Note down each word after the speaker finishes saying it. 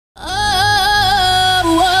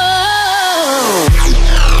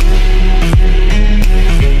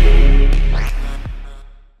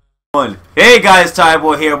Hey guys, Ty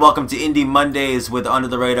Boy here. Welcome to Indie Mondays with Under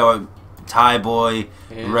the Radar Ty Boy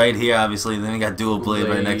right here, obviously. Then we got Dual Blade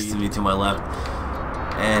right next to me to my left.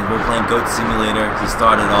 And we're playing Goat Simulator to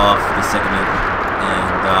start it off the second.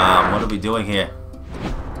 And what are we doing here?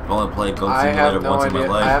 I've only played Goat Simulator once in my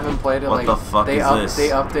life. I haven't played it. What the fuck is this?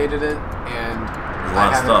 They updated it, and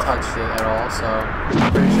I haven't touched it at all. So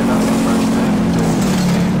I'm pretty sure that's the first time.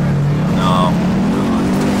 No.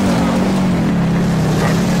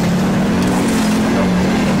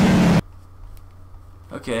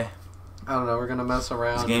 Okay. I don't know, we're gonna mess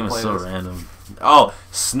around. This game is so random. Oh,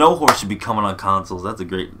 Snow Horse should be coming on consoles. That's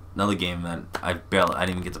another game that I didn't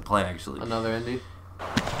even get to play actually. Another indie?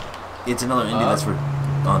 It's another indie that's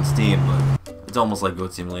on Steam, but it's almost like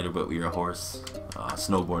Goat Simulator, but you're a horse.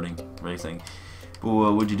 Snowboarding, racing. But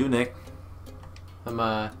what'd you do, Nick?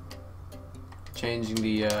 I'm changing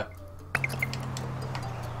the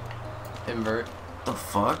invert. The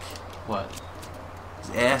fuck? What?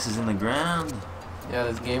 His ass is in the ground. Yeah,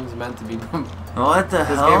 this game's meant to be. What the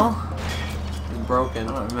hell? It's broken.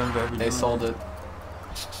 I don't remember ever They sold it.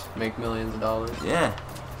 Make millions of dollars. Yeah.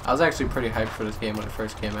 I was actually pretty hyped for this game when it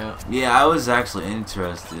first came out. Yeah, I was actually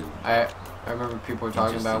interested. I remember people were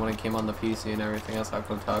talking about it when it came on the PC and everything. I was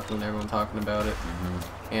talking to Taco and everyone talking about it.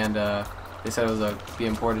 And they said it was be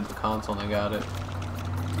imported to console, and I got it.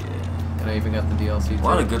 Yeah. And I even got the DLC. A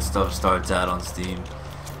lot of good stuff starts out on Steam,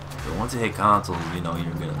 but once you hit consoles, you know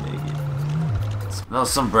you're gonna make it. No,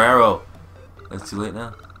 sombrero. It's too late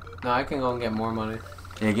now. No, I can go and get more money.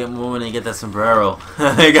 Yeah, get more money and get that sombrero.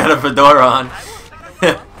 You got a fedora on.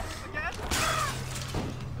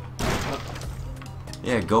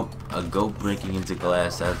 Yeah, a goat breaking into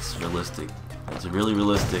glass. That's realistic. That's really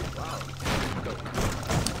realistic.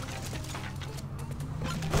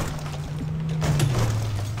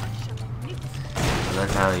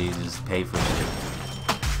 That's how you just pay for shit.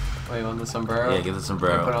 Wait, you want the sombrero? Yeah, get the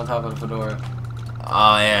sombrero. Put it on top of the fedora.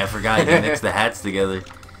 Oh yeah, I forgot you can mix the hats together.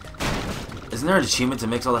 Isn't there an achievement to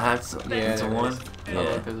mix all the hats into one? Yeah. Oh,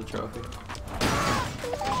 look, there's a trophy.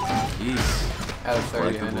 Jeez. Out of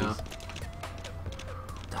 30, I know. What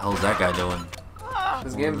the hell is that guy doing?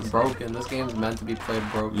 This game's broken. This game's meant to be played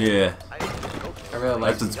broken. Yeah. I really like it.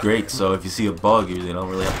 That's what's great, so if you see a bug, you don't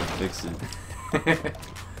really have to fix it.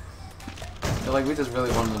 Like, we just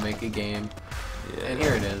really wanted to make a game. Yeah. And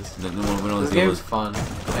here it is. This game's fun.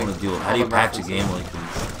 How do you patch a game like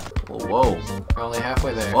this? Whoa. We're only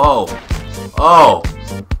halfway there. Whoa. Oh.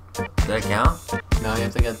 Does that count? No, you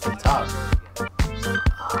have to get to the top. I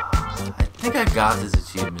think I got this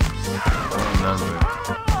achievement. I don't remember.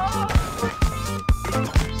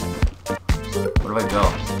 Where do I go?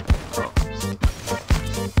 Oh.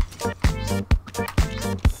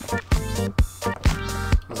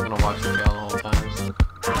 I was gonna watch you fail the whole time.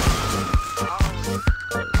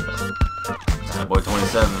 Boy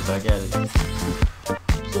 27, back at it. The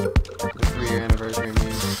 3-year anniversary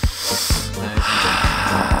meeting.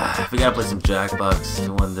 Nice. We gotta play some Jackbox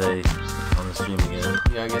one day on the stream again.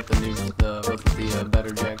 Yeah, I get the better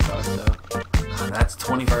Jackbox though. That's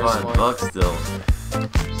 25 bucks still.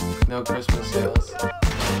 No Christmas sales. I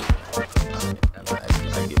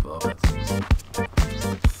give up.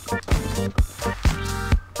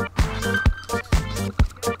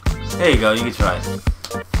 There you go, you can try it.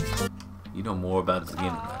 You know more about this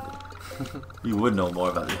game than I do. You would know more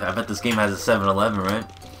about it. I bet this game has a 7-Eleven, right?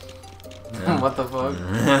 Yeah. What the fuck?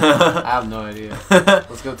 I have no idea.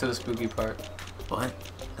 Let's go to the spooky part. What?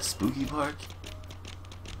 A spooky park?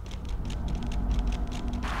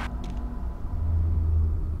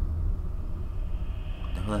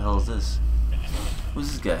 Who the hell is this? Who's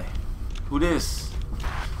this guy? Who this?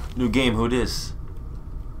 New game, who this?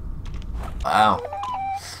 Wow.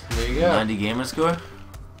 There you go. 90 gamer score?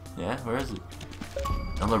 Yeah, where is it?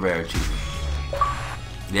 Another rare achievement.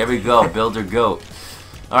 There we go, Builder Goat.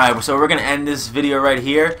 Alright, so we're going to end this video right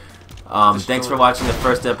here. Thanks for watching the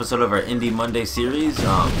first episode of our Indie Monday series.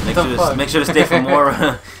 Make sure to stay for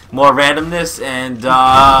more more randomness, and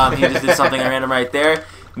he just did something random right there.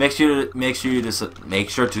 Make sure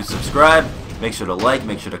to subscribe. Make sure to like.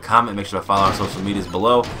 Make sure to comment. Make sure to follow our social medias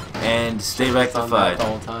below, and stay rectified. The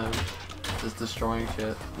whole time, just destroying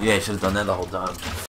shit. Yeah, you should have done that the whole time.